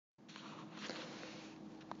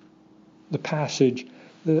The passage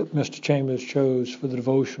that Mr. Chambers chose for the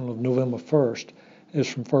devotional of November 1st is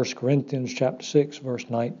from 1 Corinthians chapter 6, verse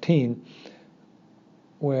 19,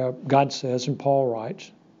 where God says, and Paul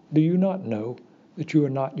writes, "Do you not know that you are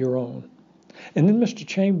not your own?" And then Mr.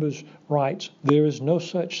 Chambers writes, "There is no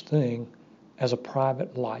such thing as a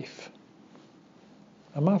private life."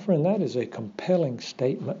 Now, my friend, that is a compelling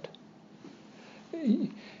statement.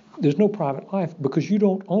 There's no private life because you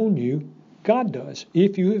don't own you. God does,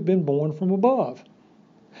 if you have been born from above.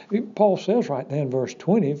 Paul says right there in verse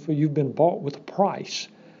 20, "For you've been bought with a price."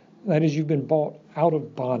 That is, you've been bought out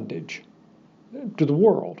of bondage to the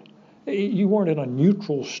world. You weren't in a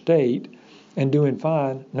neutral state and doing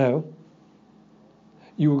fine. No.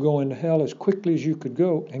 You were going to hell as quickly as you could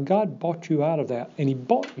go, and God bought you out of that, and He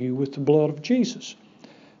bought you with the blood of Jesus.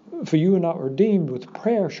 For you are not redeemed with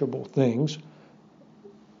perishable things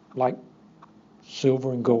like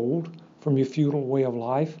silver and gold from your feudal way of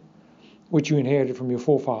life, which you inherited from your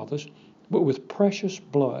forefathers, but with precious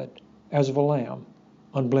blood as of a lamb,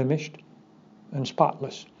 unblemished and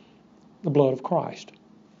spotless, the blood of Christ.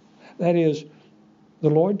 That is, the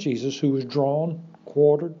Lord Jesus, who was drawn,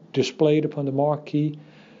 quartered, displayed upon the marquee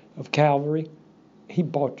of Calvary, He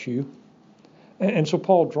bought you. And so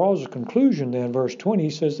Paul draws a conclusion there in verse 20. He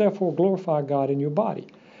says, "Therefore glorify God in your body."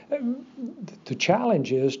 The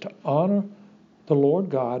challenge is to honor the Lord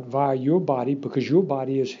God via your body, because your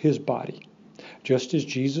body is His body. Just as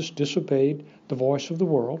Jesus disobeyed the voice of the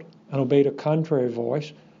world and obeyed a contrary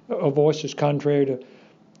voice, a voice that's contrary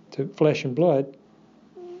to flesh and blood,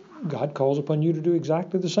 God calls upon you to do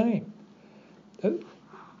exactly the same.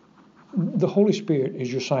 The Holy Spirit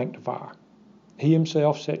is your sanctifier. He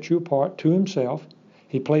Himself sets you apart to Himself.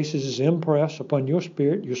 He places His impress upon your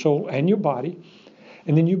spirit, your soul, and your body,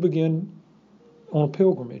 and then you begin on a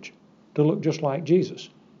pilgrimage to look just like Jesus.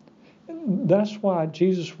 That's why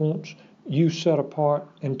Jesus wants you set apart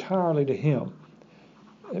entirely to Him.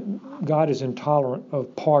 God is intolerant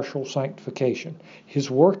of partial sanctification. His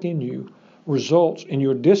work in you results in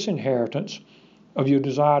your disinheritance of your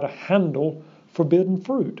desire to handle forbidden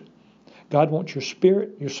fruit. God wants your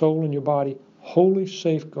spirit, your soul, and your body wholly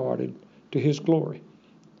safeguarded to His glory.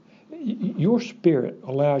 Your spirit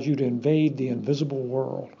allows you to invade the invisible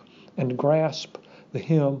world and grasp the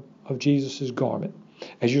hem of Jesus' garment.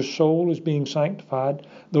 As your soul is being sanctified,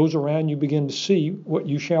 those around you begin to see what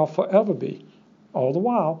you shall forever be. All the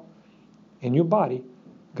while, in your body,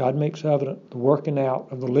 God makes evident the working out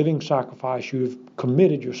of the living sacrifice you have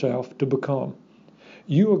committed yourself to become.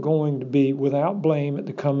 You are going to be without blame at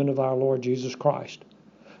the coming of our Lord Jesus Christ.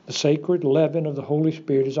 The sacred leaven of the Holy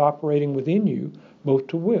Spirit is operating within you, both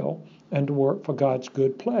to will and to work for God's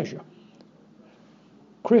good pleasure.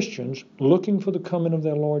 Christians looking for the coming of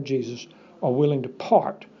their Lord Jesus are willing to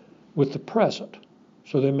part with the present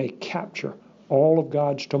so they may capture all of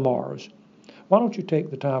God's tomorrows. Why don't you take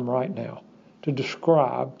the time right now to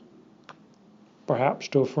describe, perhaps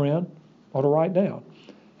to a friend, or to write down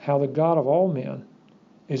how the God of all men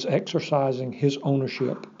is exercising His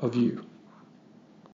ownership of you.